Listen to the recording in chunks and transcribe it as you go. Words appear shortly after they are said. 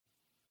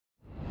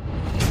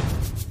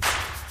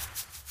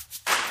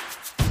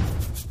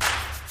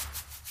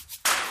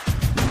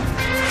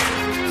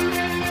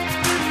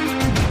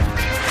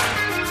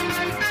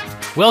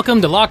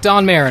Welcome to Locked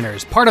On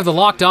Mariners, part of the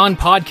Locked On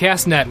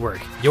Podcast Network,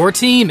 your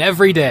team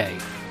every day.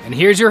 And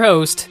here's your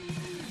host,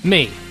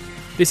 me.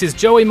 This is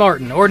Joey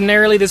Martin.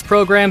 Ordinarily this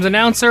program's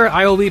announcer.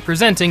 I will be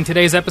presenting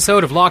today's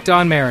episode of Locked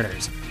On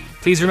Mariners.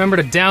 Please remember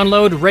to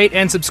download, rate,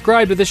 and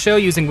subscribe to the show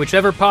using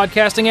whichever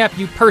podcasting app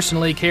you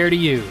personally care to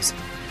use.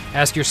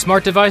 Ask your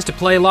smart device to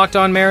play Locked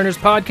On Mariners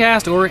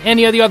podcast or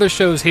any of the other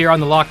shows here on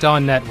the Locked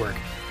On Network.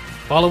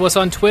 Follow us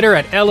on Twitter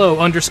at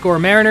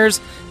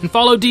LO_Mariners, and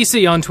follow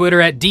DC on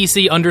Twitter at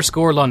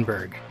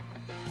DC_Lundberg.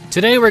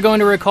 Today we're going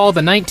to recall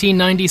the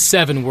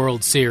 1997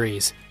 World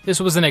Series.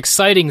 This was an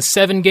exciting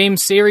 7-game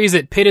series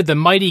that pitted the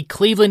mighty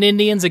Cleveland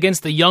Indians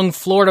against the young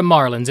Florida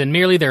Marlins in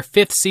merely their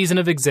 5th season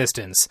of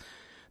existence.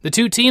 The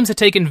two teams had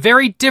taken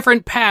very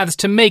different paths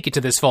to make it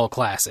to this fall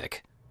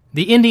classic.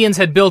 The Indians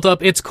had built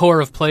up its core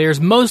of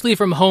players mostly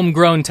from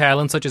homegrown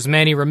talent such as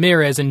Manny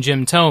Ramirez and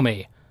Jim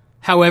Thome.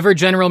 However,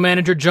 general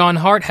manager John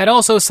Hart had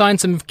also signed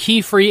some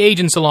key free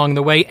agents along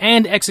the way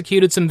and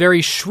executed some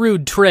very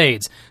shrewd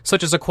trades,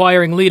 such as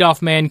acquiring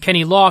leadoff man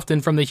Kenny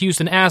Lofton from the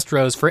Houston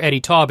Astros for Eddie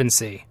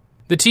Taubensee.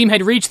 The team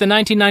had reached the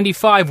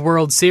 1995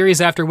 World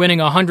Series after winning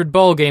 100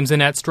 ball games in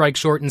that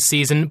strike-shortened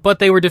season, but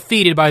they were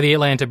defeated by the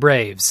Atlanta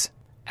Braves.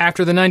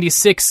 After the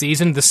 96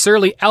 season, the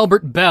surly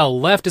Albert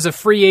Bell left as a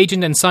free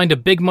agent and signed a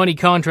big-money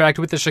contract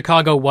with the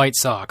Chicago White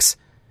Sox.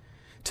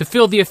 To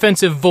fill the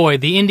offensive void,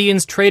 the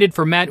Indians traded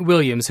for Matt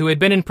Williams, who had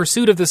been in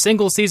pursuit of the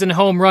single-season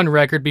home run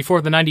record before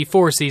the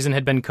 94 season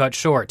had been cut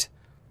short.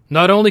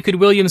 Not only could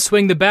Williams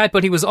swing the bat,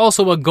 but he was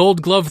also a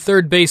Gold Glove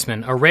third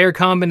baseman, a rare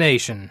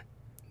combination.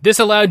 This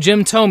allowed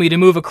Jim Thome to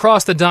move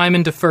across the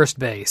diamond to first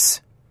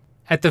base.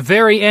 At the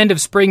very end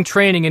of spring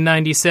training in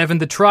 97,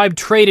 the Tribe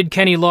traded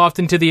Kenny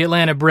Lofton to the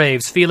Atlanta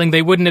Braves, feeling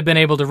they wouldn't have been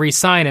able to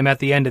re-sign him at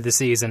the end of the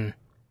season.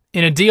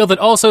 In a deal that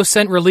also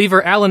sent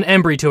reliever Alan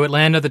Embry to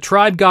Atlanta, the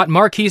Tribe got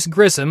Marquise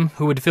Grissom,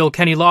 who would fill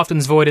Kenny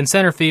Lofton's void in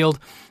center field,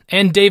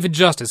 and David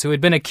Justice, who had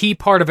been a key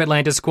part of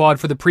Atlanta's squad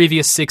for the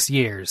previous 6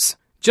 years.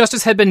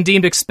 Justice had been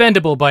deemed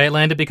expendable by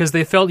Atlanta because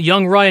they felt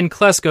young Ryan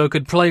Klesko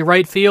could play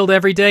right field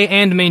every day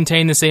and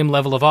maintain the same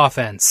level of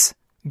offense.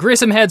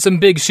 Grissom had some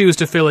big shoes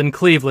to fill in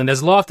Cleveland,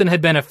 as Lofton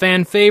had been a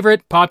fan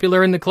favorite,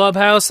 popular in the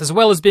clubhouse, as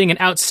well as being an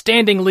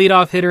outstanding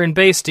leadoff hitter and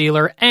base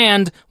stealer,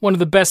 and one of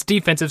the best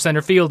defensive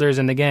center fielders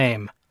in the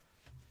game.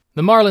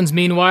 The Marlins,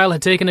 meanwhile,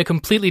 had taken a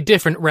completely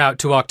different route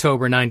to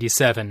October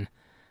 97.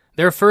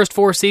 Their first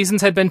 4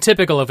 seasons had been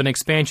typical of an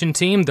expansion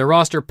team, the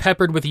roster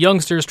peppered with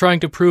youngsters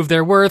trying to prove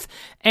their worth,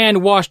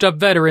 and washed-up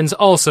veterans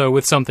also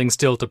with something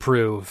still to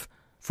prove.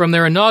 From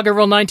their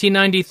inaugural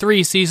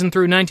 1993 season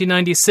through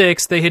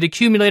 1996, they had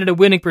accumulated a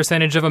winning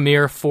percentage of a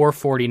mere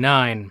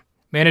 .449.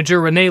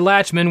 Manager Rene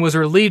Lachemann was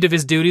relieved of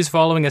his duties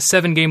following a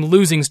 7-game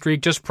losing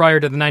streak just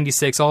prior to the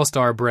 96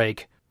 All-Star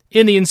break.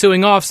 In the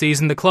ensuing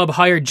offseason, the club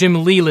hired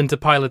Jim Leyland to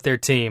pilot their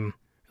team.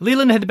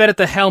 Leyland had been at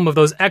the helm of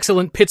those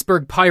excellent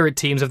Pittsburgh Pirate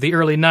teams of the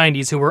early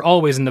 90s who were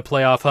always in the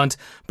playoff hunt,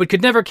 but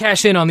could never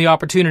cash in on the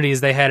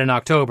opportunities they had in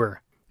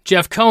October.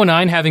 Jeff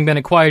Conine, having been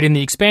acquired in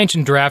the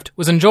expansion draft,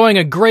 was enjoying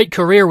a great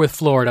career with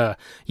Florida,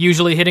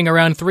 usually hitting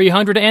around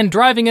 300 and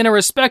driving in a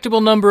respectable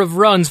number of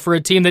runs for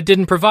a team that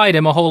didn't provide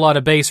him a whole lot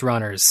of base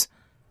runners.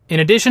 In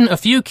addition, a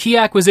few key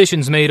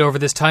acquisitions made over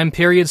this time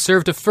period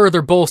served to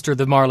further bolster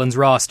the Marlins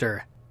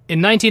roster.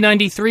 In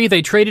 1993,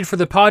 they traded for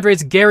the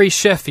Padres' Gary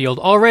Sheffield,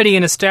 already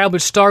an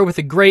established star with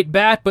a great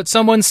bat, but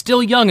someone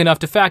still young enough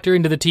to factor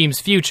into the team's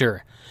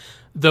future.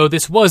 Though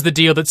this was the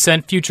deal that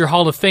sent future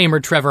Hall of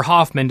Famer Trevor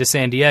Hoffman to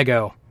San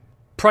Diego.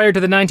 Prior to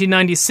the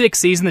 1996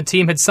 season, the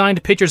team had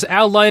signed pitchers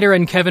Al Leiter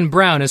and Kevin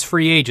Brown as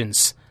free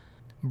agents.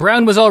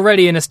 Brown was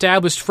already an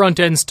established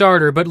front-end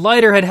starter, but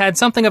Leiter had had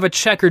something of a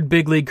checkered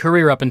big league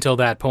career up until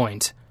that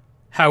point.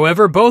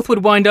 However, both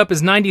would wind up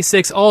as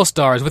 96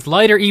 All-Stars, with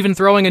Leiter even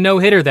throwing a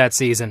no-hitter that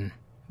season.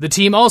 The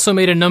team also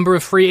made a number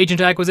of free agent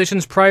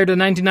acquisitions prior to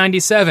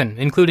 1997,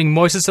 including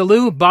Moises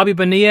Alou, Bobby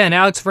Bonilla, and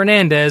Alex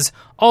Fernandez,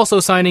 also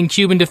signing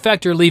Cuban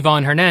defector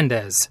Livan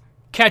Hernandez.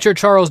 Catcher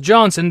Charles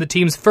Johnson, the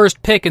team's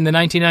first pick in the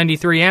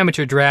 1993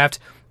 amateur draft,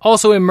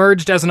 also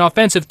emerged as an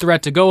offensive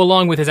threat to go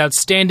along with his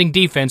outstanding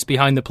defense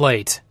behind the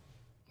plate.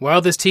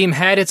 While this team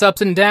had its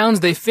ups and downs,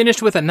 they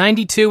finished with a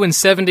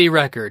 92-70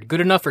 record, good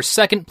enough for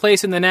second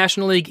place in the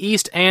National League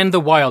East and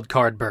the wild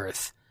card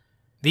berth.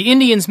 The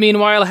Indians,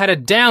 meanwhile, had a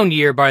down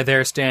year by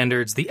their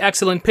standards, the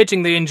excellent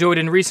pitching they enjoyed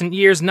in recent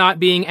years not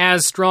being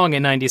as strong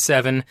in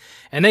 97,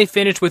 and they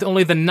finished with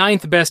only the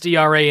 9th best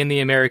ERA in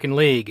the American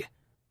League.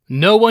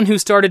 No one who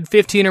started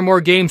 15 or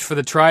more games for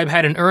the Tribe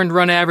had an earned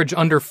run average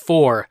under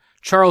 4.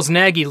 Charles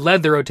Nagy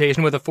led the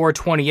rotation with a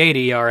 .428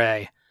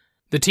 ERA.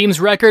 The team's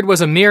record was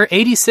a mere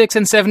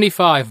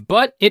 86-75,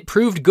 but it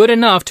proved good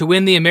enough to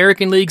win the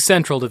American League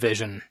Central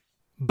Division.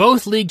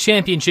 Both league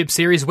championship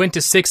series went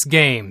to 6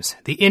 games.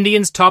 The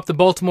Indians topped the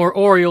Baltimore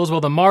Orioles while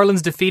the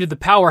Marlins defeated the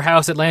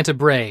powerhouse Atlanta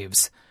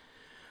Braves.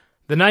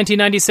 The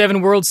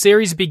 1997 World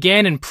Series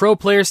began in Pro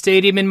Player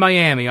Stadium in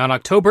Miami on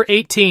October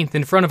 18th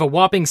in front of a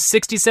whopping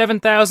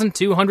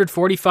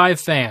 67,245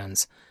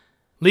 fans.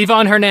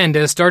 Livan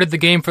Hernandez started the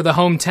game for the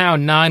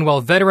hometown nine while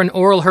veteran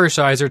Oral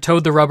Hershiser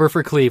towed the rubber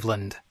for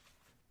Cleveland.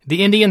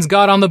 The Indians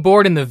got on the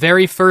board in the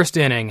very first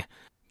inning.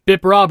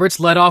 Bip Roberts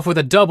led off with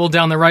a double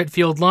down the right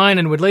field line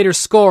and would later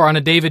score on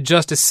a David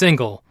Justice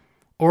single.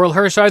 Orel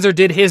Hershiser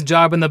did his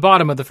job in the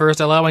bottom of the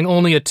first, allowing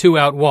only a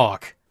 2-out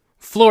walk.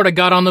 Florida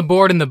got on the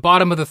board in the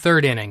bottom of the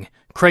third inning.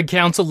 Craig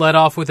Counsell led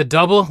off with a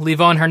double,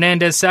 Livan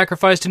Hernandez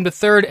sacrificed him to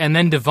third, and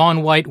then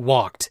Devon White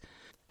walked.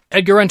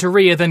 Edgar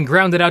Renteria then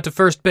grounded out to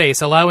first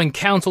base, allowing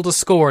Counsell to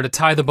score to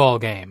tie the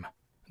ballgame.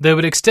 They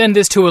would extend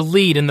this to a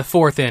lead in the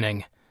fourth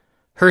inning.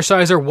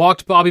 Hershiser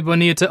walked Bobby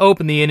Bonilla to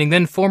open the inning,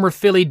 then former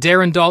Philly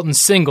Darren Daulton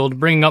singled,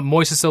 bringing up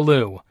Moises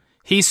Alou.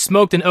 He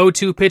smoked an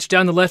 0-2 pitch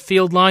down the left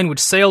field line, which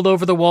sailed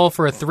over the wall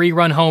for a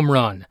 3-run home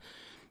run.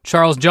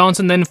 Charles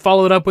Johnson then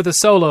followed up with a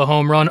solo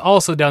home run,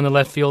 also down the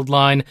left field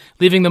line,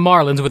 leaving the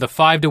Marlins with a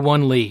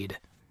 5-1 lead.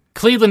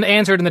 Cleveland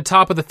answered in the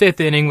top of the fifth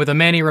inning with a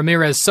Manny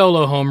Ramirez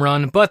solo home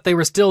run, but they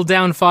were still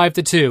down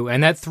 5-2,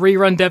 and that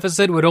 3-run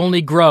deficit would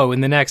only grow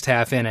in the next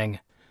half inning.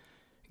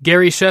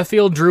 Gary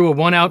Sheffield drew a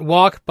 1-out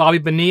walk, Bobby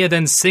Bonilla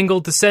then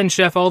singled to send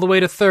Sheff all the way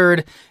to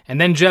third,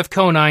 and then Jeff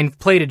Conine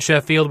plated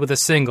Sheffield with a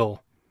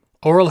single.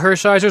 Orel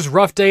Hershiser's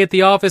rough day at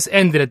the office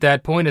ended at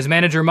that point as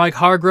manager Mike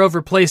Hargrove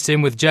replaced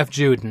him with Jeff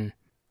Juden.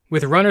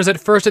 With runners at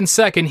first and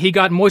second, he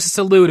got Moises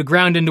Alou to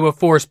ground into a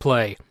force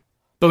play.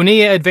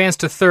 Bonilla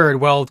advanced to third,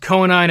 while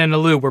Conine and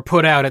Alou were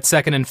put out at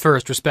second and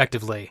first,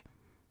 respectively.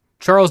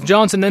 Charles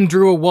Johnson then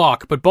drew a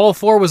walk, but ball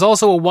 4 was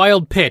also a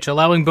wild pitch,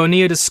 allowing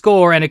Bonilla to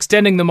score and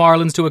extending the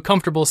Marlins to a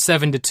comfortable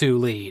 7-2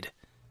 lead.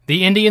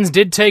 The Indians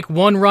did take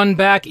 1 run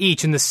back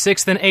each in the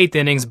 6th and 8th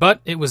innings,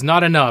 but it was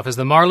not enough, as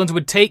the Marlins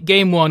would take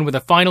Game 1 with a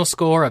final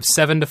score of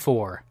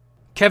 7-4.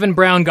 Kevin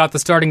Brown got the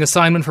starting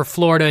assignment for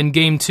Florida in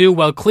Game 2,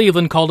 while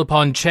Cleveland called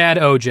upon Chad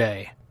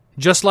Ogea.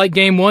 Just like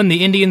Game 1,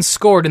 the Indians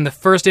scored in the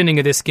first inning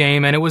of this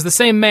game, and it was the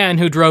same man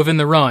who drove in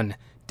the run.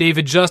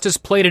 David Justice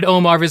plated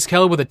Omar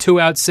Vizquel with a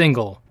 2-out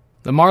single.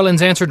 The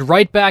Marlins answered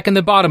right back in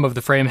the bottom of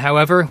the frame,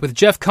 however, with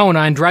Jeff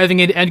Conine driving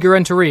in Edgar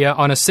Renteria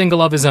on a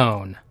single of his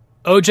own.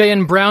 Ogea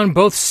and Brown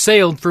both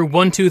sailed through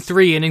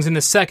 1-2-3 innings in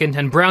the second,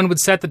 and Brown would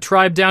set the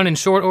Tribe down in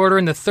short order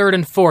in the third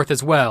and fourth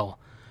as well.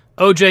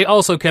 Ogea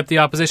also kept the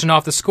opposition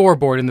off the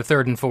scoreboard in the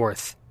third and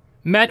fourth.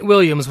 Matt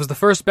Williams was the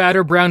first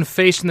batter Brown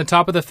faced in the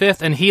top of the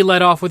fifth, and he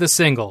led off with a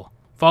single.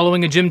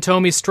 Following a Jim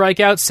Thome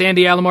strikeout,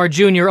 Sandy Alomar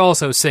Jr.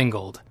 also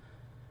singled.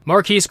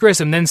 Marquise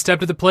Grissom then stepped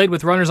to the plate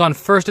with runners on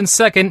first and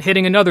second,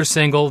 hitting another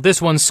single, this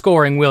one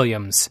scoring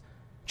Williams.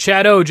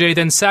 Chad Ogea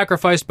then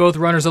sacrificed both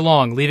runners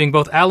along, leaving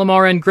both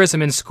Alomar and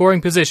Grissom in scoring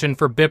position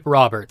for Bip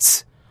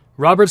Roberts.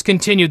 Roberts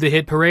continued the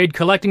hit parade,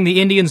 collecting the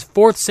Indians'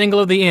 4th single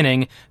of the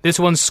inning, this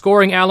one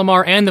scoring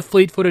Alomar and the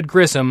fleet-footed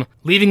Grissom,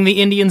 leaving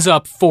the Indians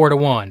up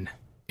 4-1.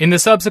 In the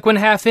subsequent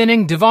half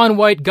inning, Devon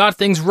White got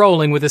things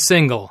rolling with a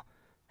single.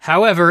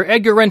 However,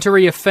 Edgar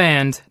Renteria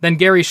fanned, then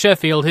Gary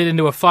Sheffield hit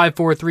into a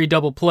 5-4-3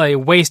 double play,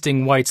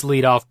 wasting White's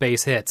leadoff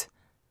base hit.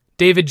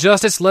 David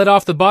Justice led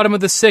off the bottom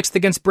of the 6th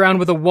against Brown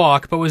with a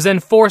walk, but was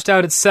then forced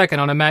out at second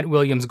on a Matt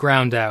Williams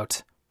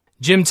groundout.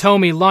 Jim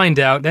Thome lined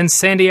out, then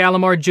Sandy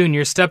Alomar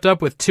Jr. stepped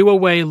up with 2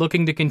 away,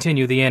 looking to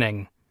continue the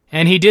inning.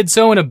 And he did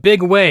so in a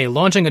big way,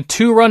 launching a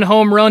 2-run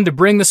home run to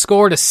bring the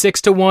score to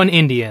 6-1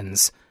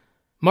 Indians.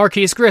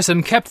 Marquise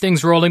Grissom kept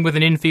things rolling with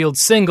an infield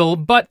single,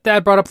 but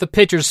that brought up the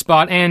pitcher's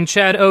spot, and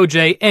Chad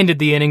Ogea ended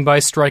the inning by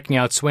striking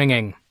out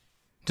swinging.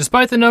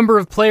 Despite the number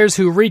of players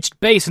who reached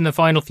base in the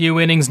final few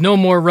innings, no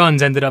more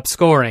runs ended up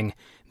scoring.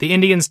 The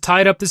Indians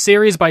tied up the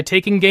series by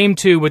taking Game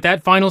 2 with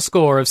that final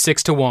score of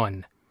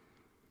 6-1.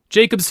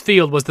 Jacobs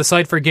Field was the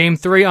site for Game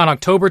 3 on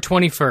October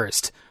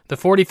 21st. The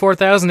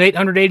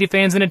 44,880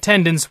 fans in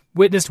attendance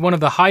witnessed one of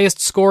the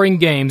highest-scoring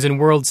games in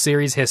World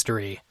Series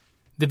history.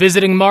 The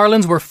visiting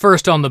Marlins were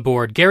first on the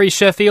board, Gary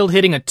Sheffield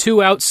hitting a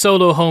 2-out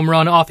solo home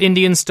run off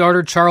Indians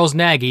starter Charles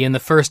Nagy in the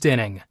first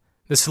inning.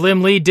 The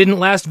slim lead didn't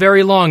last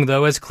very long,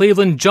 though, as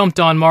Cleveland jumped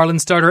on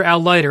Marlins starter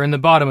Al Leiter in the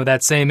bottom of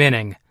that same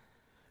inning.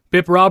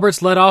 Bip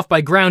Roberts led off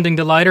by grounding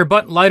to Leiter,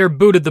 but Leiter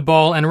booted the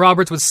ball, and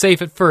Roberts was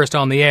safe at first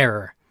on the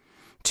error.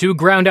 2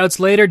 groundouts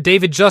later,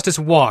 David Justice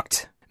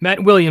walked.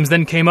 Matt Williams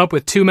then came up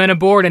with 2 men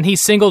aboard, and he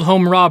singled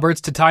home Roberts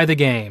to tie the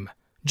game.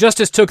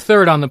 Justice took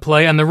third on the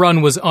play, and the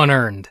run was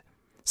unearned.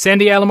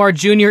 Sandy Alomar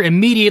Jr.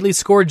 immediately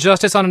scored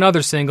Justice on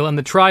another single, and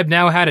the Tribe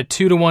now had a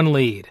 2-1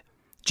 lead.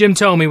 Jim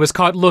Thome was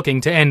caught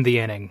looking to end the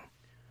inning.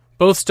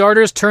 Both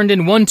starters turned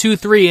in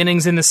 1-2-3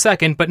 innings in the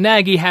second, but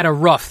Nagy had a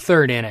rough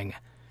third inning.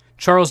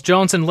 Charles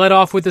Johnson led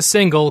off with a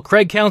single,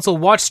 Craig Counsell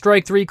watched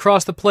strike 3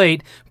 cross the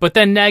plate, but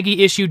then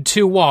Nagy issued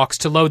 2 walks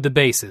to load the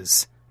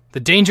bases. The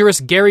dangerous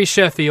Gary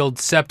Sheffield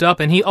stepped up,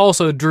 and he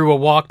also drew a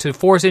walk to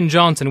force in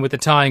Johnson with the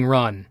tying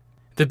run.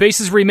 The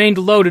bases remained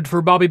loaded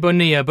for Bobby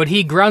Bonilla, but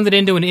he grounded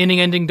into an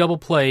inning-ending double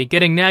play,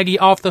 getting Nagy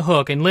off the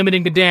hook and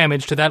limiting the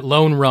damage to that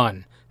lone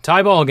run.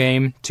 Tie ball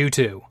game,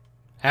 2-2.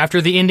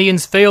 After the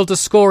Indians failed to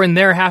score in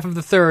their half of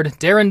the third,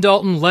 Darren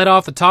Daulton led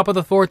off the top of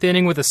the 4th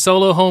inning with a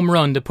solo home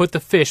run to put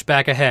the Fish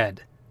back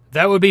ahead.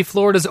 That would be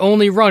Florida's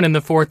only run in the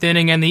 4th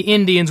inning, and the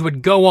Indians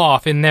would go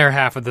off in their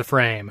half of the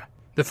frame.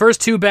 The first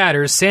 2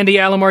 batters, Sandy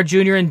Alomar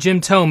Jr. and Jim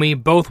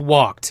Thome, both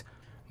walked.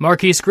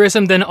 Marquise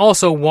Grissom then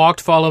also walked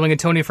following a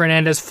Tony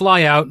Fernandez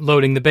flyout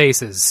loading the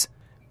bases.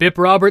 Bip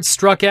Roberts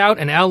struck out,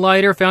 and Al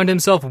Leiter found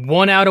himself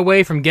 1 out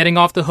away from getting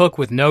off the hook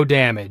with no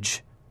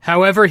damage.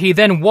 However, he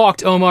then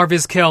walked Omar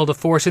Vizquel to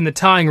force in the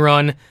tying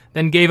run,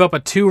 then gave up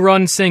a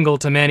 2-run single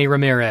to Manny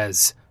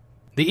Ramirez.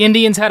 The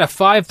Indians had a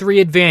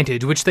 5-3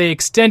 advantage, which they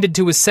extended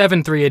to a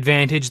 7-3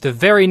 advantage the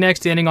very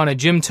next inning on a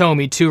Jim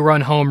Thome 2-run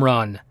home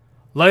run.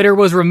 Leiter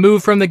was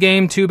removed from the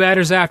game 2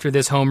 batters after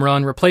this home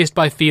run, replaced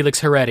by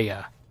Felix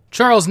Heredia.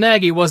 Charles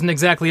Nagy wasn't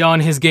exactly on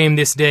his game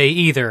this day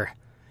either.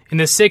 In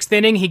the 6th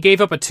inning, he gave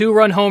up a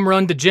 2-run home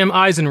run to Jim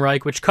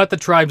Eisenreich, which cut the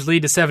Tribe's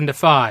lead to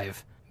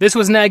 7-5. This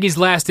was Nagy's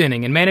last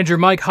inning, and manager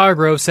Mike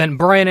Hargrove sent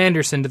Brian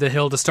Anderson to the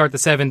hill to start the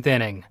 7th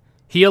inning.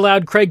 He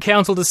allowed Craig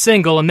Counsell to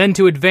single and then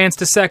to advance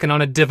to second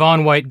on a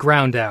Devon White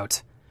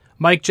groundout.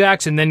 Mike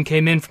Jackson then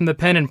came in from the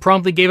pen and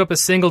promptly gave up a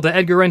single to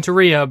Edgar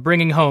Renteria,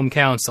 bringing home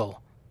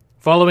Counsell.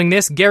 Following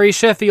this, Gary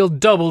Sheffield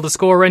doubled to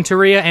score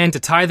Renteria and to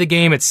tie the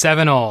game at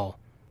 7-all.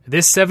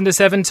 This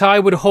 7-7 tie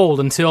would hold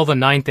until the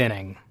 9th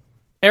inning.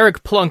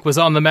 Eric Plunk was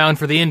on the mound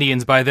for the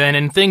Indians by then,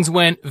 and things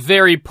went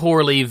very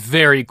poorly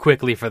very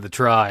quickly for the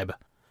Tribe.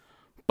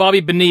 Bobby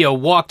Bonilla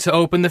walked to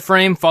open the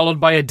frame, followed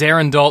by a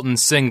Darren Daulton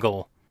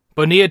single.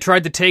 Bonilla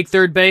tried to take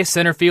third base.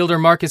 Center fielder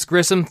Marcus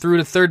Grissom threw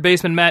to third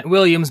baseman Matt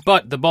Williams,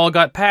 but the ball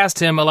got past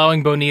him,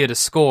 allowing Bonilla to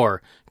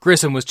score.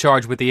 Grissom was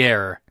charged with the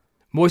error.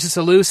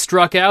 Moises Alou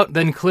struck out,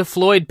 then Cliff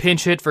Floyd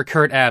pinch hit for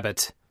Kurt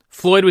Abbott.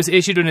 Floyd was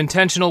issued an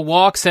intentional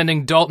walk,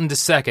 sending Daulton to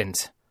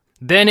second.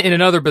 Then, in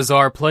another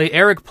bizarre play,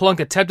 Eric Plunk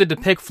attempted to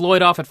pick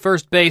Floyd off at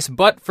first base,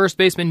 but first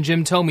baseman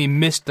Jim Thome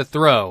missed the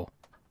throw.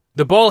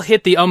 The ball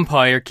hit the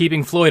umpire,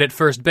 keeping Floyd at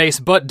first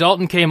base, but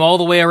Daulton came all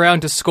the way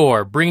around to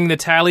score, bringing the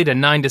tally to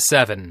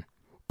 9-7.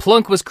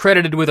 Plunk was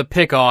credited with a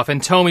pickoff,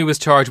 and Thome was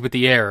charged with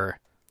the error.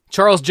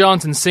 Charles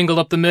Johnson singled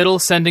up the middle,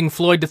 sending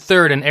Floyd to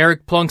third, and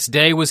Eric Plunk's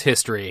day was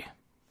history.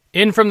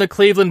 In from the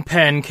Cleveland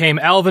pen came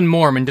Alvin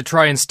Mormon to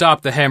try and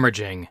stop the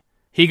hemorrhaging.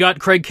 He got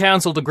Craig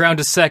Counsell to ground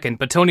to second,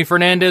 but Tony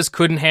Fernandez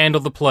couldn't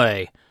handle the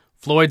play.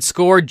 Floyd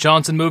scored,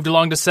 Johnson moved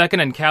along to second,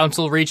 and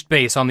Counsell reached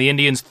base on the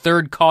Indians'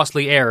 3rd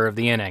costly error of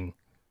the inning.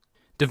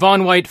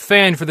 Devon White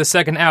fanned for the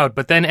second out,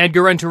 but then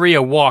Edgar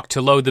Renteria walked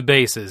to load the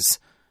bases.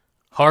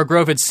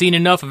 Hargrove had seen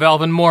enough of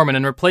Alvin Mormon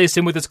and replaced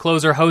him with his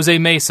closer Jose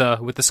Mesa,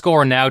 with the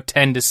score now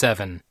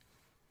 10-7.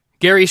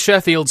 Gary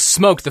Sheffield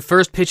smoked the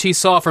first pitch he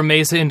saw from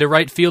Mesa into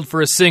right field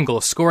for a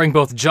single, scoring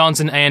both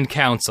Johnson and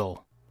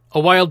Counsell. A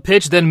wild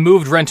pitch then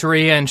moved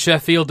Renteria and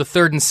Sheffield to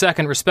third and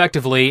second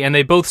respectively, and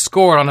they both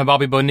scored on a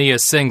Bobby Bonilla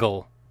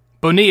single.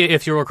 Bonilla,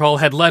 if you recall,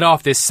 had led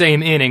off this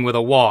same inning with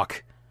a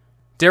walk.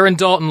 Darren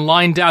Daulton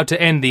lined out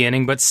to end the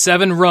inning, but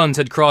 7 runs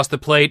had crossed the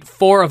plate,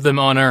 4 of them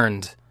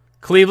unearned.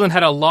 Cleveland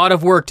had a lot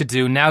of work to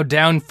do, now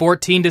down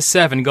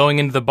 14-7 going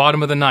into the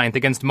bottom of the 9th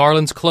against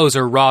Marlins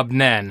closer Rob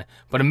Nen,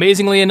 but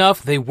amazingly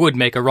enough, they would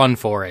make a run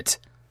for it.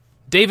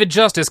 David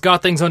Justice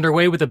got things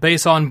underway with a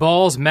base on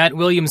balls, Matt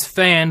Williams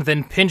fanned,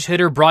 then pinch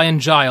hitter Brian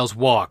Giles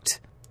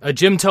walked. A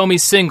Jim Thome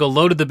single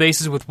loaded the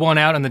bases with 1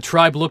 out, and the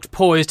Tribe looked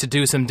poised to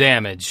do some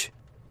damage.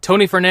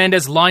 Tony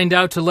Fernandez lined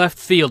out to left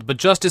field, but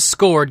Justice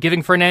scored,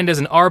 giving Fernandez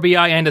an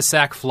RBI and a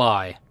sac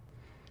fly.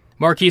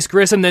 Marquise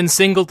Grissom then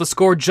singled to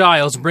score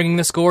Giles, bringing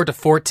the score to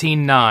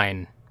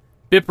 14-9.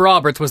 Bip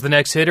Roberts was the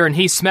next hitter, and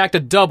he smacked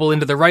a double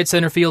into the right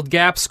center field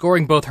gap,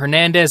 scoring both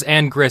Hernandez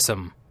and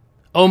Grissom.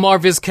 Omar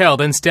Vizquel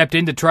then stepped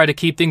in to try to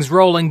keep things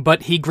rolling,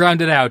 but he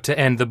grounded out to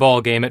end the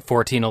ballgame at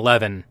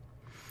 14-11.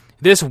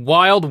 This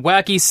wild,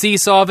 wacky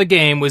seesaw of a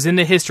game was in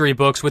the history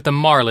books with the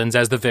Marlins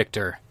as the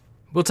victor.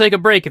 We'll take a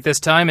break at this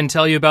time and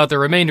tell you about the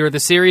remainder of the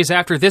series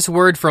after this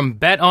word from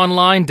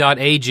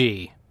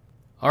betonline.ag.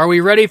 Are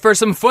we ready for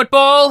some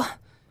football?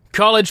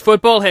 College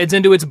football heads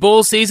into its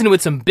bowl season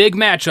with some big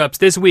matchups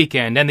this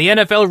weekend, and the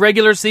NFL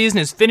regular season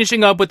is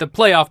finishing up with the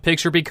playoff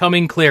picture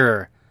becoming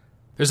clearer.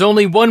 There's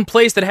only one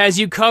place that has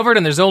you covered,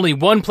 and there's only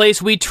one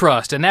place we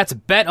trust, and that's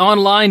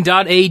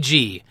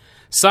betonline.ag.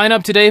 Sign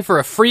up today for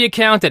a free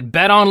account at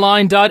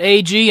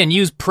betonline.ag and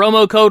use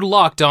promo code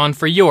LOCKEDON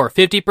for your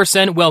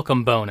 50%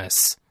 welcome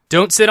bonus.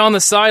 Don't sit on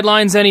the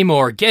sidelines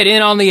anymore. Get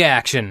in on the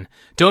action.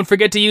 Don't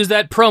forget to use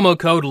that promo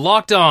code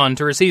LOCKEDON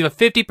to receive a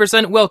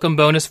 50% welcome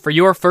bonus for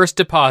your first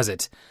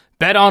deposit.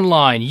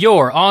 BetOnline,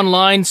 your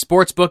online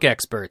sportsbook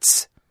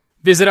experts.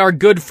 Visit our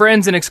good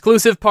friends and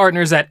exclusive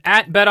partners at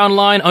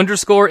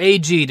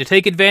 @betonline_AG to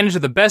take advantage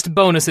of the best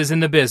bonuses in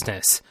the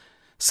business.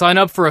 Sign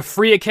up for a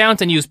free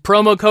account and use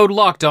promo code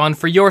LOCKEDON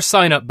for your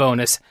sign-up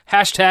bonus.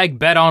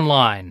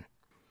 #BetOnline.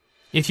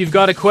 If you've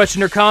got a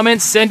question or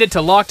comment, send it to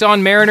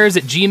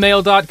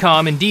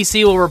lockedonmariners@gmail.com and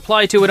DC will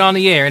reply to it on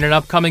the air in an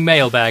upcoming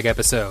mailbag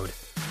episode.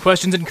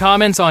 Questions and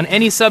comments on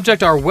any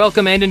subject are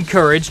welcome and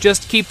encouraged.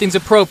 Just keep things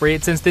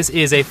appropriate since this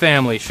is a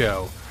family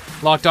show.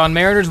 Locked On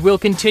Mariners will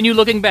continue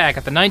looking back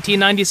at the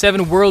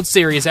 1997 World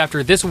Series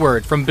after this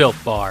word from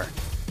Built Bar.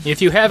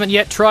 If you haven't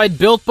yet tried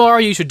Built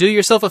Bar, you should do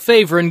yourself a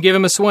favor and give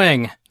them a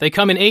swing. They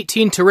come in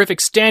 18 terrific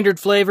standard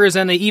flavors,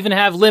 and they even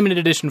have limited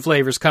edition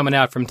flavors coming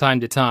out from time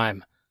to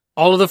time.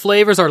 All of the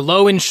flavors are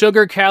low in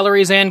sugar,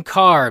 calories, and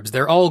carbs.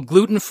 They're all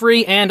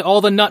gluten-free, and all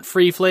the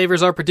nut-free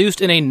flavors are produced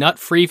in a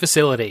nut-free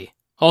facility.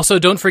 Also,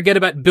 don't forget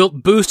about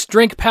Built Boost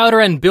drink powder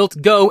and Built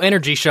Go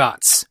energy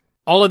shots.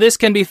 All of this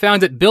can be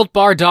found at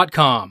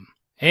BuiltBar.com.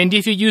 And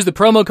if you use the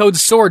promo code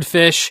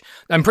SWORDFISH,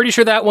 I'm pretty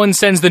sure that one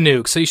sends the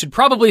nuke, so you should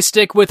probably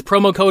stick with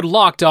promo code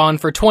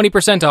LOCKEDON for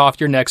 20% off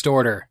your next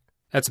order.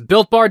 That's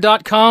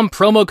BuiltBar.com,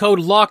 promo code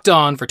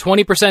LOCKEDON for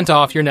 20%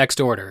 off your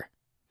next order.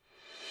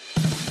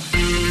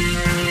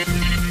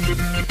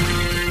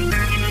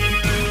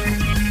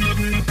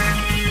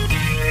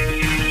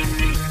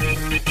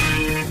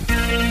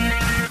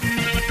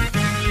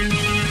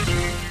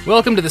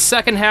 Welcome to the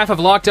second half of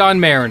Locked On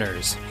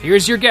Mariners.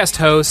 Here's your guest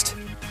host,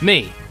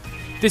 me.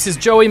 This is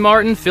Joey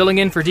Martin filling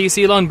in for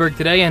DC Lundberg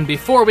today, and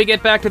before we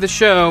get back to the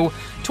show,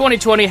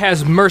 2020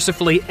 has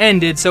mercifully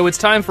ended, so it's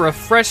time for a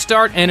fresh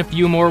start and a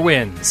few more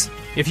wins.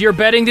 If you're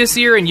betting this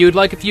year and you'd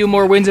like a few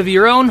more wins of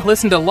your own,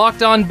 listen to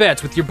Locked On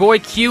Bets with your boy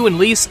Q and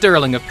Lee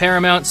Sterling of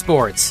Paramount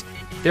Sports.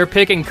 They're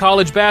picking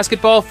college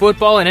basketball,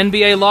 football, and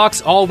NBA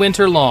locks all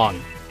winter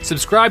long.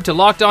 Subscribe to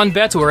Locked On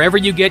Bets wherever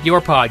you get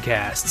your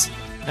podcasts.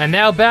 And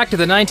now back to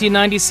the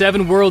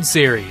 1997 World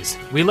Series.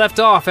 We left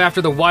off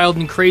after the wild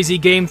and crazy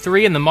Game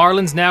 3, and the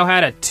Marlins now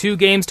had a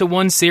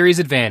 2-1 series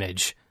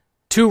advantage.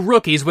 Two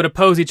rookies would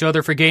oppose each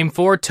other for Game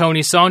 4,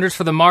 Tony Saunders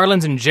for the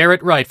Marlins and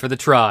Jarrett Wright for the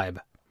Tribe.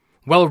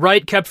 While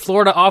Wright kept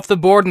Florida off the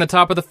board in the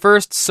top of the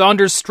first,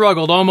 Saunders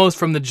struggled almost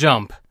from the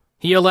jump.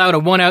 He allowed a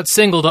one-out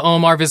single to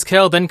Omar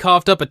Vizquel, then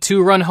coughed up a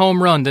 2-run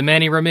home run to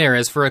Manny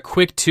Ramirez for a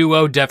quick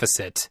 2-0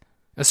 deficit.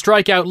 A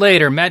strikeout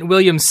later, Matt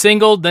Williams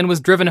singled, then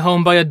was driven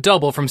home by a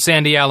double from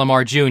Sandy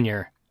Alomar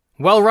Jr.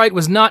 While Wright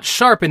was not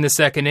sharp in the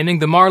second inning,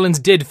 the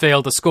Marlins did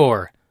fail to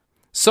score.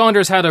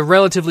 Saunders had a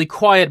relatively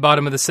quiet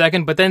bottom of the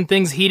second, but then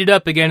things heated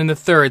up again in the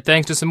third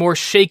thanks to some more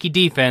shaky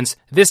defense,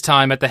 this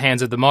time at the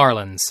hands of the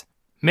Marlins.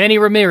 Manny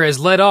Ramirez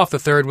led off the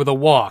third with a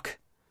walk.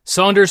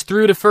 Saunders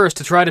threw to first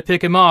to try to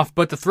pick him off,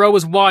 but the throw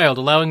was wild,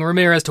 allowing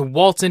Ramirez to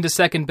waltz into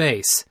second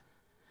base.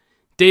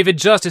 David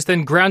Justice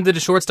then grounded to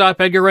shortstop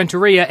Edgar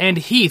Renteria, and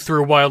he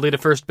threw wildly to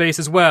first base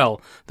as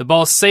well, the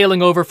ball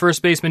sailing over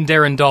first baseman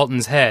Darren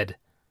Daulton's head.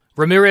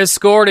 Ramirez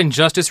scored and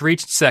Justice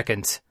reached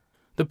second.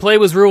 The play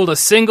was ruled a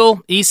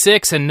single,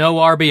 E6, and no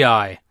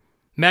RBI.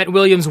 Matt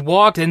Williams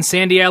walked, and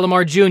Sandy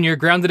Alomar Jr.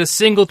 grounded a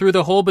single through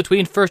the hole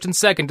between first and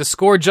second to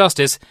score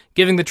Justice,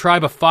 giving the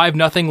Tribe a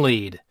 5-0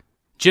 lead.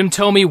 Jim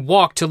Thome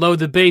walked to load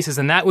the bases,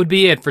 and that would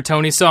be it for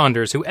Tony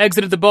Saunders, who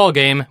exited the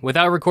ballgame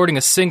without recording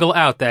a single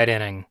out that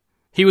inning.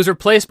 He was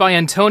replaced by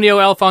Antonio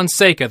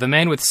Alfonseca, the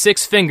man with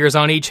 6 fingers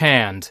on each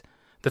hand.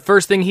 The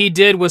first thing he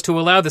did was to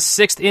allow the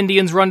 6th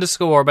Indians run to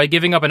score by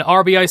giving up an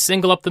RBI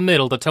single up the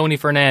middle to Tony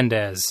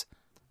Fernandez.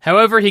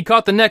 However, he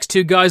caught the next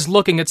two guys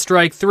looking at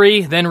strike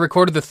 3, then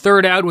recorded the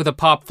third out with a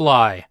pop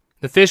fly.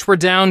 The Fish were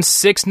down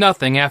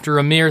 6-0 after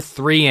a mere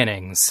 3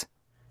 innings.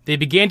 They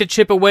began to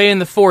chip away in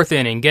the 4th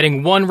inning,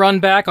 getting 1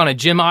 run back on a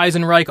Jim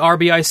Eisenreich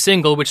RBI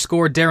single which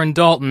scored Darren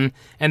Daulton,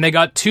 and they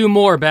got 2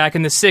 more back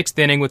in the 6th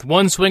inning with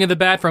 1 swing of the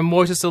bat from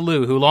Moises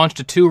Alou, who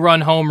launched a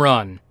 2-run home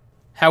run.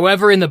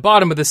 However, in the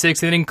bottom of the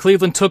 6th inning,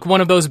 Cleveland took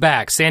one of those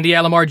back, Sandy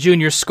Alomar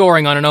Jr.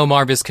 scoring on an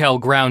Omar Vizquel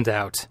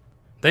groundout.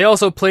 They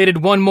also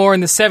plated 1 more in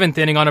the 7th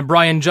inning on a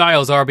Brian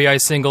Giles RBI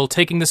single,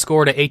 taking the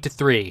score to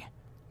 8-3.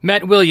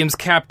 Matt Williams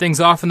capped things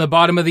off in the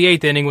bottom of the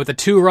 8th inning with a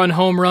 2-run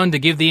home run to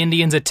give the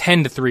Indians a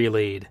 10-3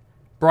 lead.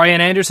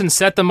 Brian Anderson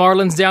set the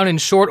Marlins down in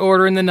short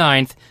order in the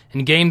 9th,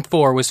 and Game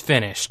 4 was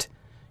finished.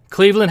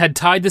 Cleveland had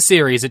tied the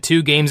series at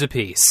 2 games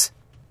apiece.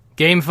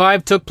 Game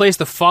 5 took place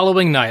the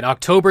following night,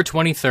 October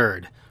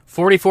 23rd.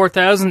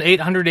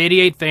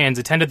 44,888 fans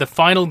attended the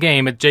final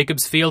game at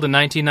Jacobs Field in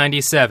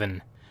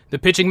 1997. The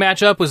pitching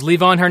matchup was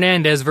Livan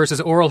Hernandez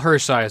versus Oral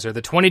Hershiser,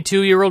 the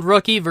 22-year-old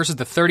rookie versus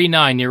the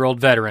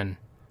 39-year-old veteran.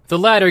 The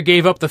latter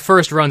gave up the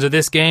first runs of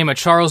this game, a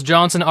Charles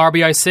Johnson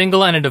RBI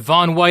single and a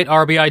Devon White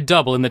RBI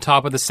double in the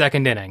top of the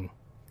 2nd inning.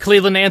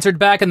 Cleveland answered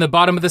back in the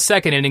bottom of the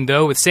 2nd inning,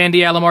 though, with Sandy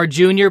Alomar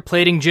Jr.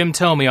 plating Jim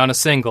Thome on a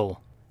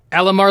single.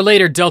 Alomar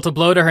later dealt a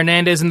blow to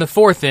Hernandez in the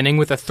 4th inning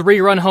with a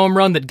 3-run home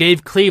run that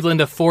gave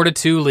Cleveland a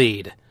 4-2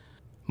 lead.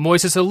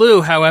 Moises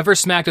Alou, however,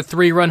 smacked a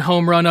 3-run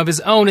home run of his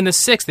own in the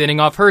 6th inning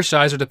off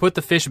Hershiser to put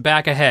the Fish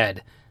back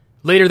ahead.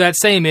 Later that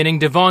same inning,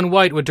 Devon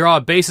White would draw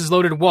a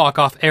bases-loaded walk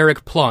off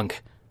Eric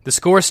Plunk. The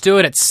score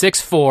stood at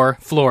 6-4,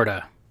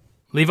 Florida.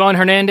 Livan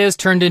Hernandez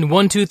turned in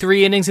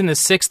 1-2-3 innings in the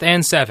 6th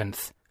and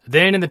 7th.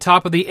 Then, in the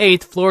top of the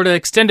 8th, Florida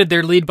extended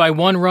their lead by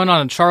 1 run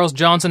on a Charles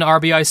Johnson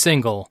RBI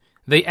single.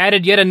 They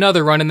added yet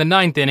another run in the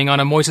 9th inning on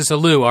a Moises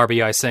Alou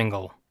RBI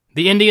single.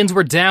 The Indians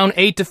were down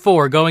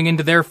 8-4 going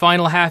into their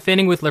final half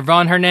inning with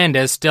Livan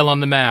Hernandez still on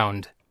the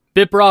mound.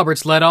 Bip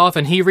Roberts led off,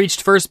 and he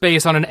reached first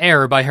base on an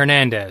error by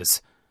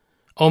Hernandez.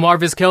 Omar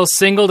Vizquel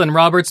singled, and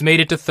Roberts made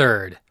it to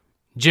third.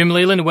 Jim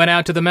Leyland went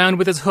out to the mound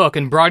with his hook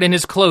and brought in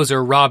his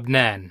closer, Rob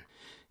Nen.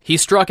 He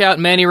struck out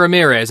Manny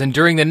Ramirez, and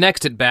during the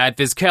next at-bat,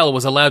 Vizquel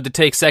was allowed to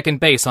take second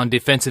base on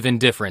defensive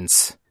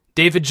indifference.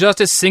 David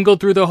Justice singled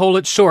through the hole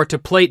at short to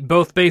plate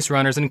both base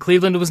runners, and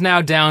Cleveland was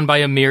now down by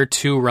a mere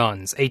 2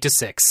 runs,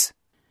 8-6.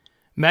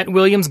 Matt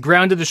Williams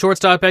grounded to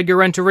shortstop Edgar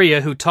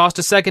Renteria, who tossed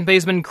to second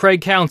baseman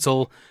Craig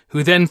Counsell,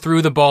 who then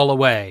threw the ball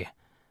away.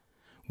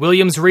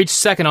 Williams reached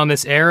second on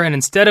this error, and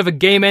instead of a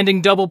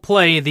game-ending double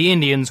play, the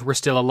Indians were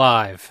still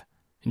alive.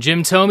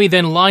 Jim Thome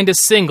then lined a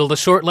single to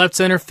short left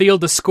center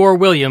field to score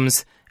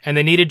Williams, and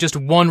they needed just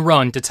one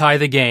run to tie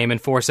the game and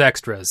force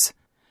extras.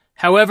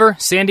 However,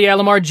 Sandy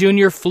Alomar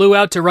Jr. flew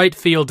out to right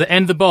field to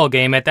end the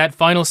ballgame at that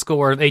final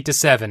score of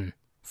 8-7.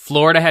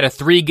 Florida had a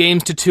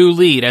 3-2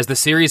 lead as the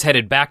series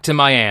headed back to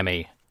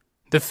Miami.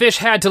 The Fish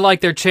had to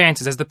like their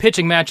chances as the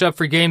pitching matchup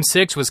for Game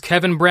 6 was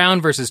Kevin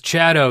Brown versus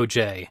Chad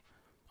Ogea.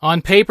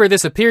 On paper,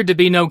 this appeared to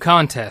be no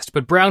contest,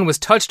 but Brown was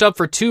touched up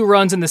for 2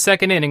 runs in the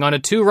second inning on a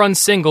 2-run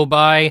single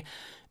by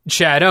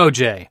Chad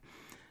Ogea.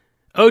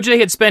 Ogea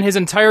had spent his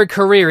entire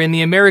career in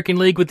the American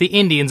League with the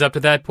Indians up to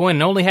that point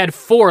and only had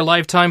 4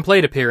 lifetime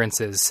plate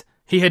appearances.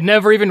 He had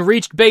never even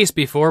reached base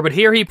before, but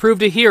here he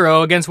proved a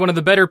hero against one of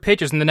the better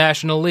pitchers in the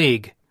National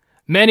League.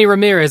 Manny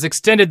Ramirez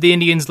extended the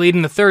Indians' lead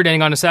in the third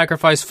inning on a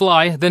sacrifice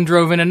fly, then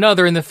drove in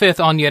another in the fifth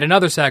on yet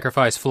another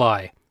sacrifice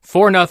fly.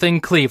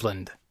 4-0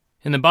 Cleveland.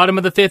 In the bottom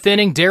of the fifth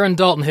inning, Darren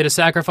Daulton hit a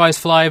sacrifice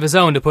fly of his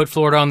own to put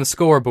Florida on the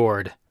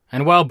scoreboard.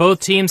 And while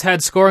both teams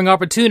had scoring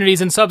opportunities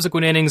in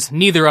subsequent innings,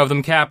 neither of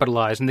them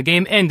capitalized, and the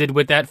game ended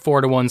with that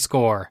 4-1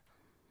 score.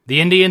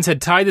 The Indians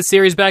had tied the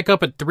series back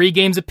up at 3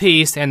 games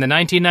apiece, and the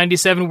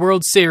 1997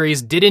 World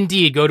Series did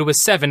indeed go to a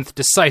 7th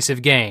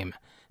decisive game.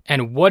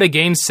 And what a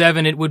Game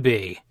 7 it would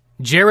be.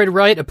 Jared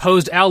Wright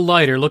opposed Al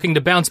Leiter, looking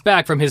to bounce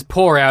back from his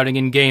poor outing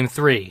in Game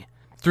 3.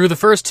 Through the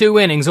first 2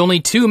 innings, only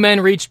 2 men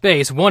reached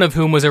base, one of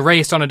whom was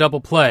erased on a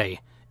double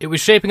play. It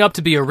was shaping up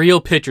to be a real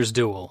pitcher's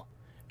duel.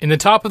 In the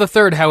top of the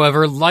third,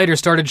 however, Leiter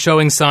started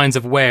showing signs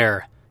of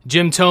wear.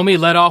 Jim Thome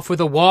led off with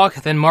a walk,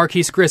 then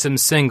Marquise Grissom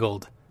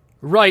singled.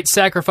 Wright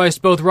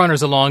sacrificed both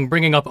runners along,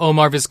 bringing up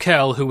Omar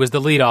Vizquel, who was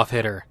the leadoff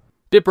hitter.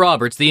 Bip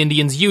Roberts, the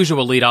Indians'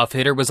 usual leadoff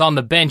hitter, was on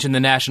the bench in the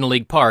National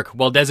League Park,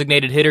 while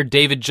designated hitter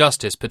David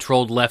Justice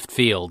patrolled left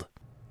field.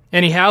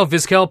 Anyhow,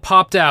 Vizquel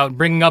popped out,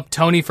 bringing up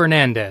Tony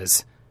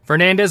Fernandez.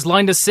 Fernandez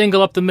lined a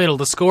single up the middle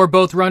to score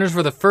both runners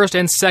for the first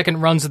and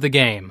second runs of the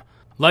game.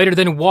 Leiter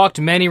then walked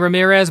Manny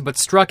Ramirez, but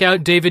struck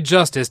out David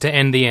Justice to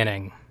end the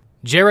inning.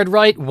 Jared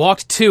Wright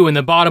walked 2 in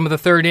the bottom of the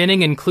third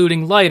inning,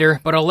 including Leiter,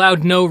 but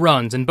allowed no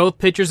runs, and both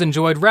pitchers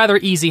enjoyed rather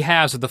easy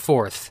halves of the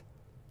fourth.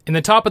 In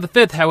the top of the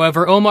fifth,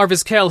 however, Omar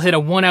Vizquel hit a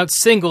 1-out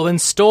single and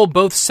stole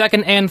both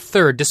second and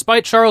third,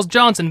 despite Charles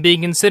Johnson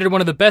being considered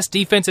one of the best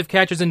defensive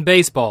catchers in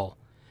baseball.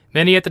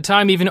 Many at the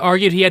time even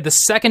argued he had the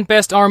second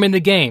best arm in the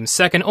game,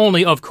 second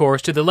only, of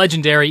course, to the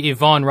legendary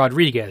Ivan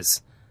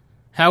Rodriguez.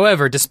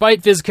 However,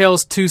 despite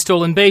Vizquel's 2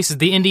 stolen bases,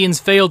 the Indians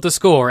failed to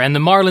score, and the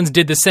Marlins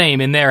did the same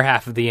in their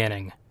half of the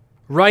inning.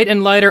 Wright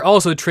and Leiter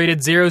also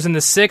traded zeros in the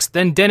 6th,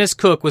 then Dennis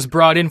Cook was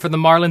brought in for the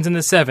Marlins in the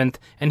 7th,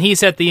 and he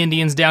set the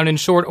Indians down in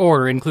short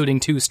order, including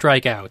 2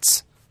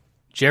 strikeouts.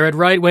 Jared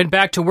Wright went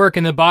back to work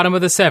in the bottom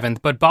of the 7th,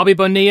 but Bobby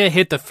Bonilla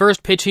hit the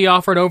first pitch he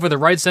offered over the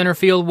right center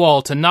field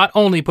wall to not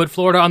only put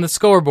Florida on the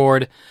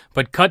scoreboard,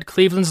 but cut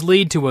Cleveland's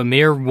lead to a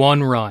mere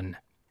 1 run.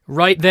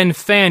 Wright then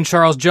fanned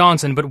Charles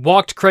Johnson, but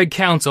walked Craig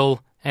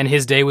Counsell, and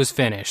his day was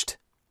finished.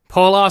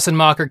 Paul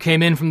Ossenmacher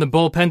came in from the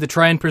bullpen to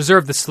try and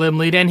preserve the slim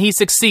lead, and he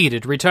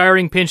succeeded,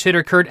 retiring pinch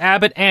hitter Kurt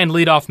Abbott and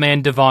leadoff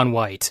man Devon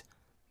White.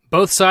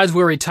 Both sides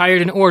were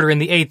retired in order in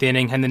the 8th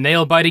inning, and the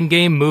nail-biting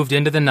game moved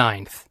into the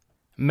 9th.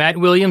 Matt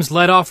Williams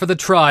led off for the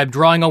Tribe,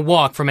 drawing a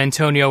walk from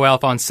Antonio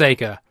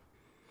Alfonseca.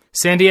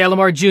 Sandy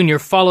Alomar Jr.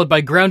 followed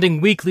by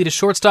grounding weakly to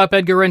shortstop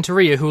Edgar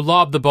Renteria, who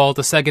lobbed the ball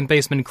to second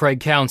baseman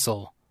Craig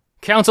Counsell.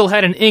 Counsell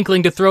had an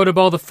inkling to throw the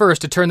ball to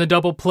first to turn the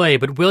double play,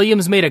 but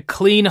Williams made a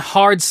clean,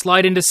 hard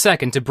slide into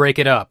second to break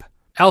it up.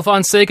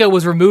 Alfonseca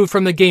was removed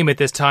from the game at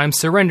this time,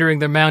 surrendering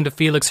their mound to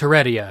Felix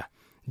Heredia.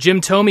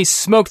 Jim Thome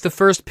smoked the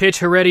first pitch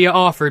Heredia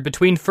offered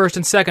between first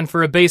and second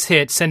for a base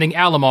hit, sending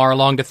Alomar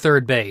along to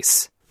third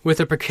base. With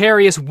a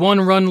precarious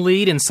 1-run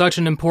lead in such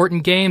an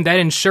important game, that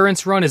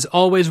insurance run is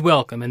always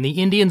welcome, and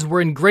the Indians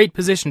were in great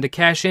position to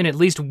cash in at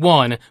least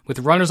 1, with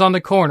runners on the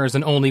corners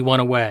and only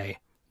 1 away.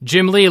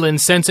 Jim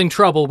Leyland, sensing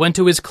trouble, went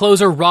to his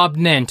closer Rob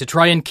Nen to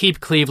try and keep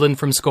Cleveland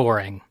from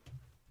scoring.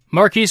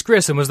 Marquise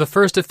Grissom was the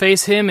first to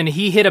face him, and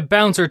he hit a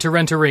bouncer to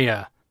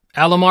Renteria.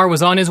 Alomar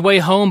was on his way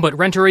home, but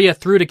Renteria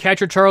threw to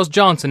catcher Charles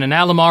Johnson, and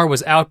Alomar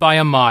was out by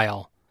a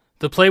mile.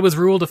 The play was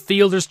ruled a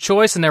fielder's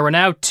choice, and there were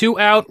now 2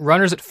 out,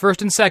 runners at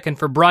first and second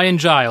for Brian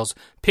Giles,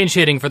 pinch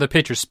hitting for the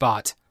pitcher's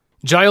spot.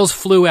 Giles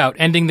flew out,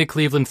 ending the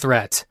Cleveland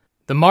threat.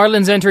 The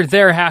Marlins entered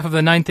their half of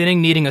the 9th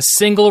inning needing a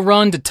single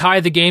run to tie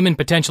the game and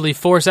potentially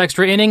force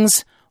extra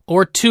innings,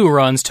 or 2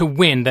 runs to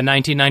win the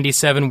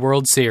 1997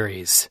 World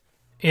Series.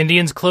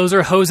 Indians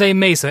closer Jose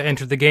Mesa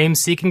entered the game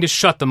seeking to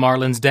shut the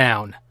Marlins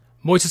down.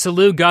 Moises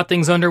Alou got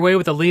things underway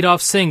with a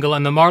leadoff single,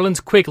 and the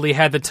Marlins quickly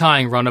had the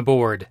tying run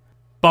aboard.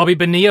 Bobby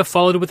Bonilla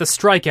followed with a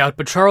strikeout,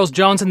 but Charles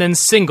Johnson then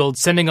singled,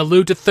 sending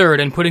Alou to third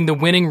and putting the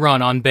winning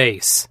run on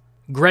base.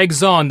 Greg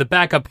Zahn, the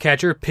backup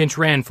catcher, pinch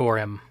ran for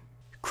him.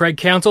 Craig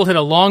Counsell hit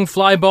a long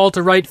fly ball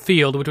to right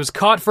field, which was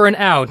caught for an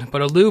out,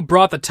 but Alou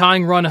brought the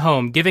tying run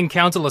home, giving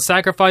Counsell a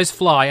sacrifice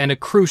fly and a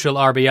crucial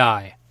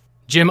RBI.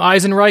 Jim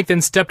Eisenreich then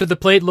stepped to the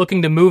plate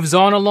looking to move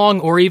Zahn along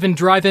or even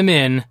drive him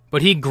in,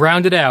 but he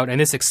grounded out, and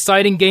this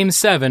exciting Game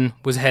 7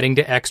 was heading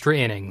to extra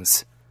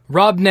innings.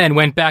 Rob Nen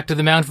went back to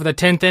the mound for the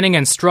 10th inning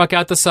and struck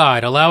out the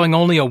side, allowing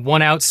only a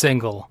one-out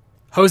single.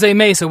 Jose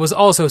Mesa was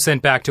also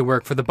sent back to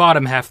work for the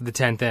bottom half of the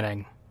 10th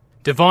inning.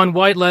 Devon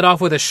White led off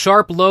with a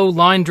sharp, low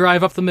line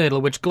drive up the middle,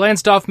 which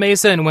glanced off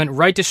Mesa and went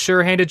right to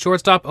sure-handed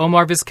shortstop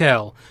Omar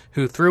Vizquel,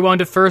 who threw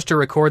onto first to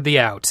record the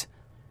out.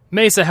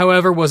 Mesa,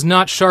 however, was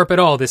not sharp at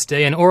all this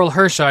day, and Orel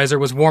Hershiser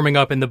was warming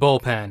up in the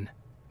bullpen.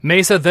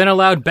 Mesa then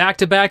allowed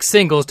back-to-back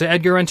singles to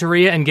Edgar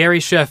Renteria and Gary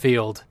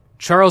Sheffield.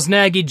 Charles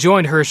Nagy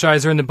joined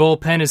Hershiser in the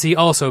bullpen as he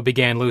also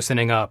began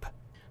loosening up.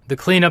 The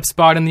cleanup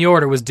spot in the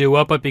order was due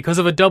up, but because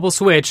of a double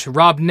switch,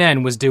 Rob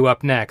Nen was due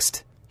up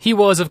next. He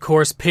was, of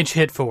course, pinch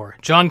hit for.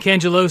 John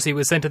Cangelosi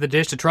was sent to the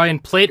dish to try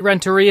and plate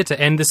Renteria to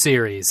end the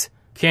series.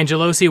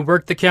 Cangelosi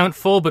worked the count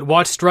full but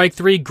watched strike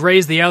 3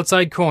 graze the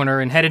outside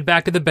corner and headed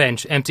back to the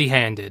bench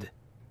empty-handed.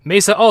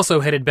 Mesa also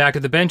headed back to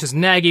the bench as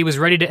Nagy was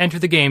ready to enter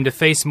the game to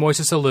face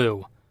Moises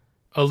Alou.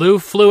 Alou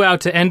flew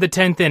out to end the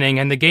 10th inning,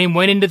 and the game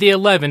went into the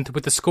 11th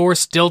with the score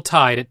still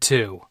tied at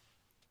 2.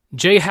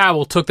 Jay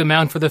Howell took the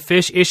mound for the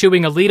Fish,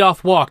 issuing a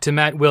leadoff walk to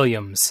Matt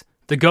Williams.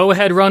 The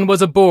go-ahead run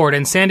was aboard,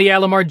 and Sandy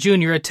Alomar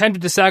Jr.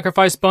 attempted to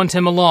sacrifice bunt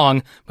him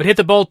along, but hit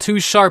the ball too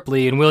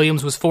sharply, and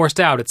Williams was forced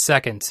out at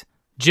second.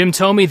 Jim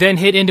Thome then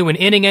hit into an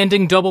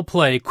inning-ending double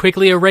play,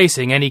 quickly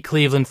erasing any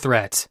Cleveland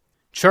threat.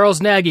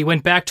 Charles Nagy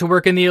went back to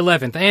work in the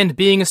 11th, and,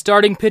 being a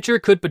starting pitcher,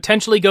 could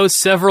potentially go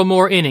several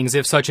more innings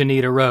if such a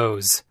need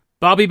arose.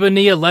 Bobby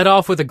Bonilla led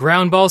off with a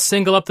ground ball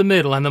single up the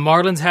middle, and the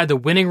Marlins had the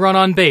winning run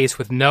on base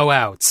with no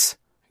outs.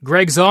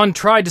 Greg Zahn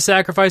tried to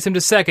sacrifice him to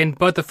second,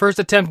 but the first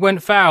attempt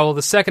went foul.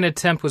 The second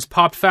attempt was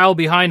popped foul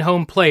behind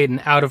home plate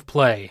and out of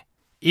play.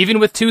 Even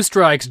with 2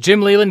 strikes,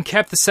 Jim Leyland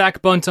kept the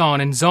sac bunt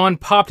on, and Zahn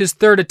popped his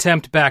third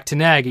attempt back to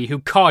Nagy, who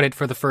caught it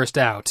for the first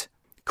out.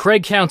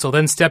 Craig Counsell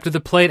then stepped to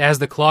the plate as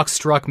the clock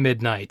struck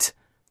midnight.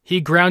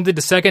 He grounded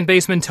to second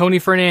baseman Tony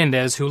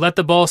Fernandez, who let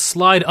the ball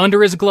slide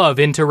under his glove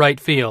into right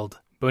field.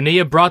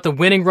 Bonilla brought the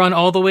winning run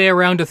all the way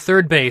around to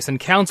third base, and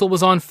Counsell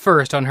was on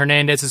first on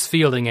Hernandez's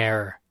fielding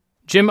error.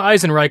 Jim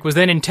Eisenreich was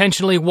then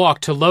intentionally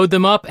walked to load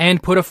them up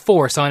and put a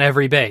force on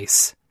every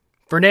base.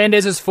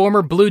 Fernandez's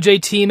former Blue Jay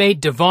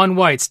teammate Devon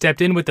White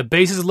stepped in with the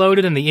bases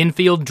loaded and the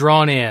infield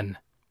drawn in.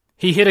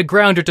 He hit a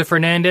grounder to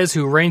Fernandez,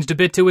 who ranged a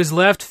bit to his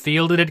left,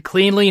 fielded it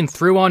cleanly, and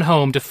threw on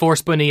home to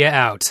force Bonilla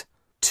out.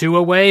 2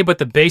 away, but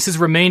the bases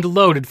remained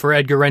loaded for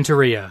Edgar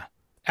Renteria.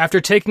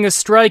 After taking a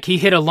strike, he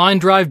hit a line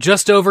drive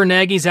just over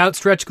Nagy's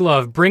outstretched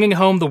glove, bringing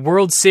home the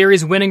World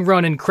Series winning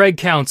run in Craig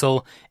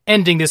Counsell,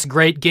 ending this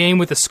great game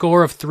with a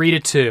score of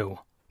 3-2.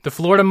 The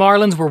Florida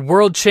Marlins were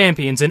world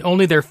champions in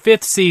only their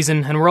 5th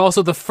season and were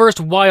also the first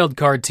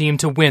wildcard team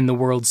to win the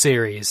World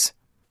Series.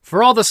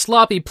 For all the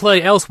sloppy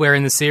play elsewhere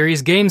in the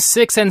series, Games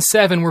 6 and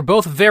 7 were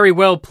both very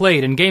well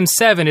played, and Game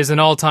 7 is an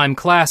all-time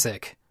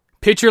classic.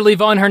 Pitcher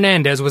Livan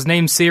Hernandez was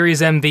named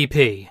Series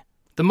MVP.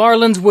 The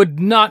Marlins would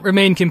not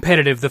remain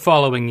competitive the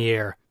following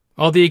year.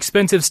 All the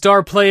expensive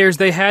star players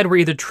they had were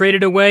either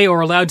traded away or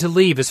allowed to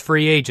leave as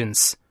free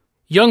agents.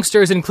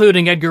 Youngsters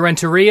including Edgar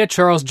Renteria,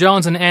 Charles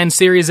Johnson, and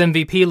Series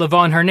MVP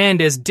Livan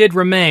Hernandez did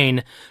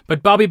remain,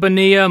 but Bobby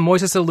Bonilla,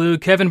 Moises Alou,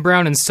 Kevin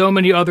Brown, and so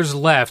many others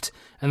left,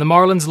 and the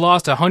Marlins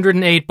lost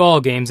 108 ball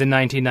games in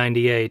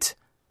 1998.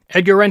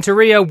 Edgar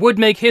Renteria would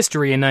make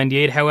history in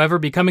 98, however,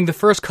 becoming the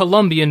first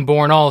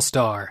Colombian-born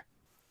All-Star.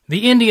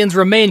 The Indians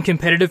remained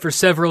competitive for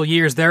several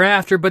years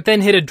thereafter, but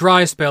then hit a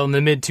dry spell in the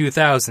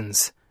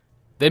mid-2000s.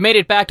 They made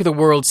it back to the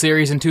World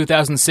Series in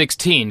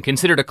 2016,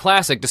 considered a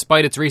classic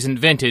despite its recent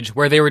vintage,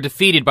 where they were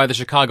defeated by the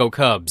Chicago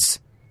Cubs.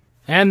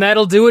 And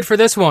that'll do it for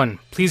this one.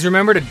 Please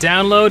remember to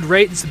download,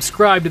 rate, and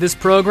subscribe to this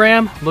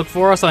program. Look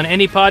for us on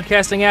any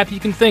podcasting app you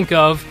can think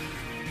of.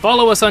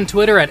 Follow us on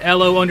Twitter at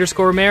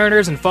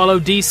LO_Mariners and follow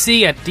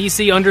DC at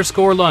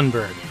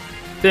DC_Lundberg.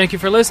 Thank you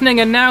for listening,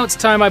 and now it's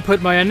time I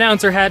put my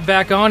announcer hat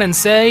back on and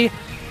say,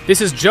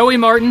 this is Joey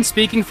Martin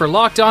speaking for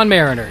Locked On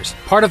Mariners,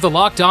 part of the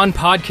Locked On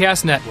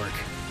Podcast Network.